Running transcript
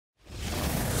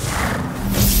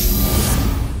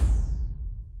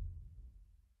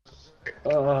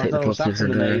I Take the don't know what's positives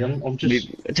happened and to me. I'm just.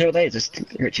 until there, just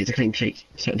Richie's a clean sheet,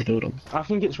 something to build on. I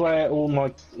think it's where all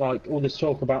my all this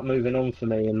talk about moving on for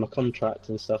me and my contract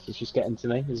and stuff is just getting to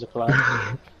me as a player.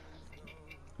 I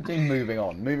think moving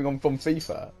on from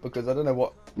FIFA, because I don't know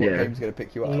what game's going to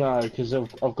pick you up. No, because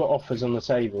I've got offers on the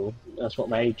table. That's what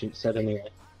my agent said anyway.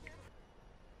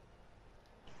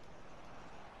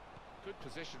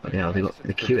 But yeah, they've got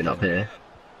the queuing up here.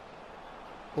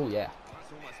 Oh yeah.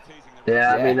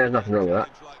 Yeah, I mean, there's nothing wrong with that.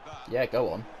 Yeah, go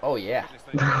on. Oh yeah.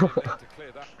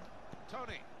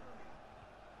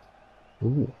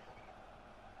 Ooh.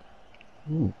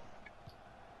 Ooh.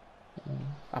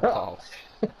 A pass.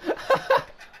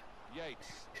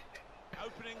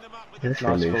 That's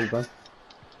Nice really ball, Ben.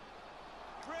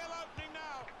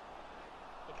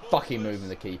 Fucking moving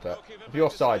the keeper. If you're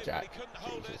offside, Jack.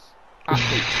 Jesus.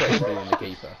 Absolute trick moving the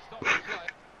keeper.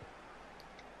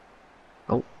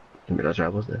 Oh, didn't realise I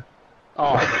was there.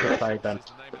 Oh, good play, Ben.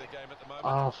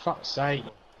 Oh, fuck's sake.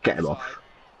 Get him off.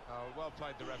 Well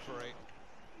played, the referee.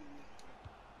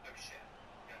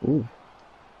 Ooh.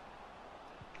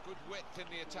 Good width in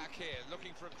the attack here,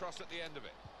 looking for a cross at the end of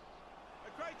it.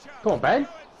 A great chance. Go on, Ben.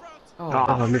 Oh,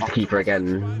 I missed the keeper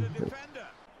again.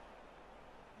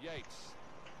 Yates.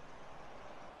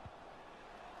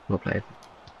 Well played.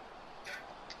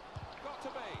 Got to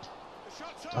be. The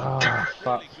shot's Oh,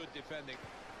 fuck. really good defending.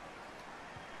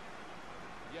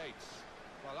 Yates.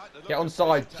 Well, I like the look Get of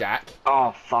onside, this Jack.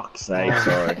 Oh, fuck's sake,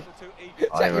 sorry.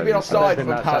 Jack, you've been offside for think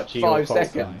that's about actually 5 your fault,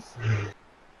 seconds.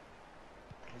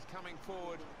 He's coming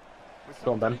forward.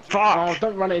 Go on, Ben. Fuck! Oh,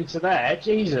 don't run into there.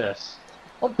 Jesus.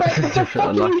 Oh, Ben, what the fuck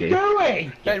are you Unlucky.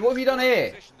 doing? Ben, what have you done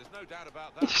here? There's no doubt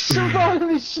about He's that. surviving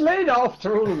his slid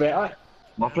after all of it.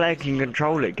 My player can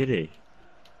control it, could he?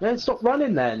 Then stop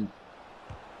running then.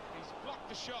 He's blocked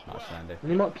the shot Nice, well. Andy.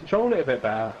 You might control it a bit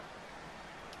better.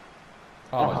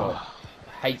 Oh my god.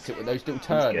 I hate it with those little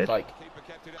turns, good. like Keeper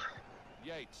kept it up.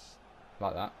 Yates.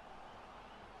 that.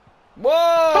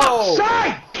 Whoa!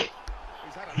 Fuck's sake!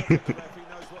 He's had a look at the ref, he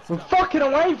knows what's I'm coming. fucking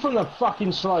away from the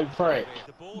fucking slow prick.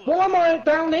 Why am I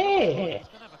down here?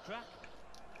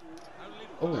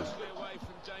 Only mostly away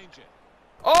from danger.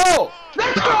 Oh!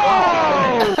 Let's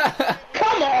go!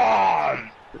 Come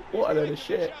on! What a load of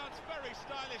shit. Chance very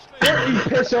stylishly. Don't you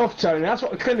piss off, Tony. That's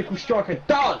what a clinical striker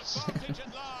does. Advantage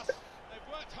at last.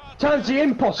 They've worked hard. Turns the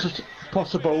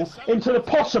impossible into the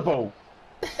possible.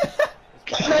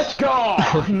 Let's go!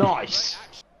 Nice.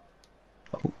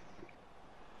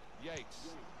 Yates.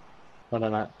 Well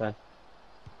done, that, Ben.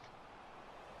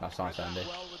 That's nice, Andy.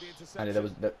 Well with the interception. Andy, there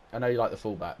was. I know you like the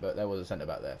fullback, but there was a centre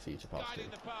back there for you to pass to.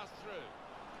 Guiding the pass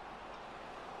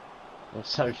through. It's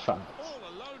so fun. All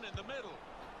alone in the middle.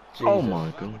 Oh Jesus. my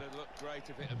That god. would have looked great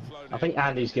if it had flown I think in.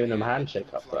 Andy's giving him a handshake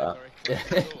up for that.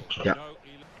 Yeah. No,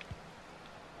 he-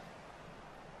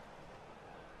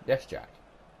 Yes, Jack.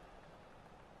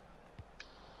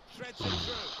 Threads it through.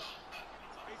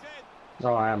 He's in.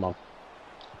 Oh, I am on.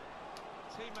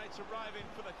 Teammates arriving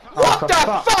for the cover. What for the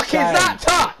fuck's fuck is that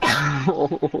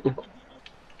touch?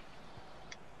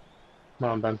 Come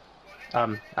on,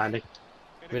 Ben. Andy.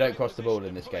 We don't cross the ball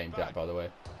in this game, Jack. By the way,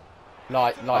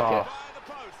 like Oh. By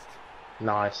the post.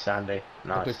 Nice, Andy. it,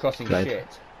 Nice. because crossing Played.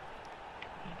 shit.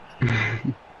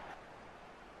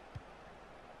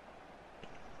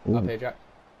 Up here, Jack.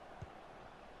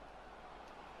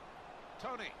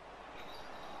 Tony.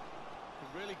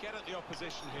 Can really get at the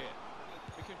opposition here.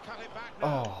 We can cut it back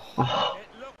now. Oh,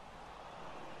 It looked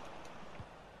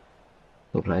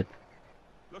Well played.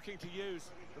 looking to use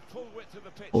the full width of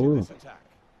the pitch Oh. in this attack.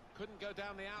 Couldn't go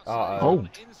down the outside. Oh. on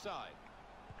the inside.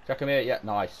 Jack, come here. Yeah,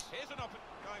 nice. Here's an going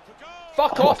for goal.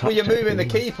 Fuck Oh, off with your touch moving the it.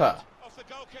 keeper. Off the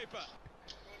goalkeeper.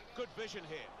 Good vision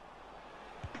here.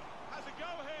 Has a go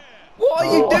here. What are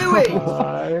you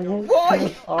doing?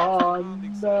 Why? Oh,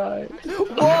 no.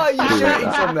 Why are you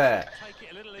shooting from there? Take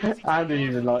it a little easy. Andy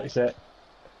even likes it.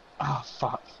 Oh,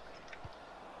 fuck.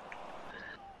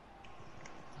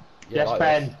 Yeah, Yes, like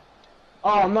Ben. this.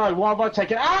 Oh, no. Why have I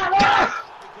taken... Ah!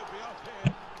 It could be off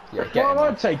here. Yeah, get Why him have I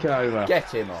off. taken over? Get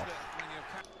him off.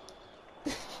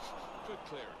 Good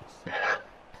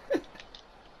clearance.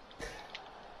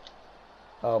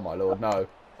 Oh my lord, no.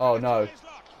 Oh no. His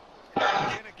luck.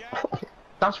 In again.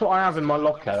 That's what I have in my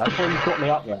locker. That's why you've got me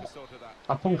up there. Sort of that.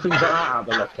 I pull things like that out of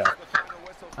the locker. The final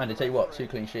whistle. And I tell you what, 2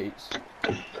 clean sheets.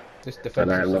 Just I defensive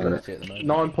know, loving stability at the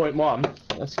moment.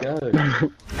 9.1. Let's go. They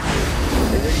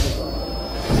really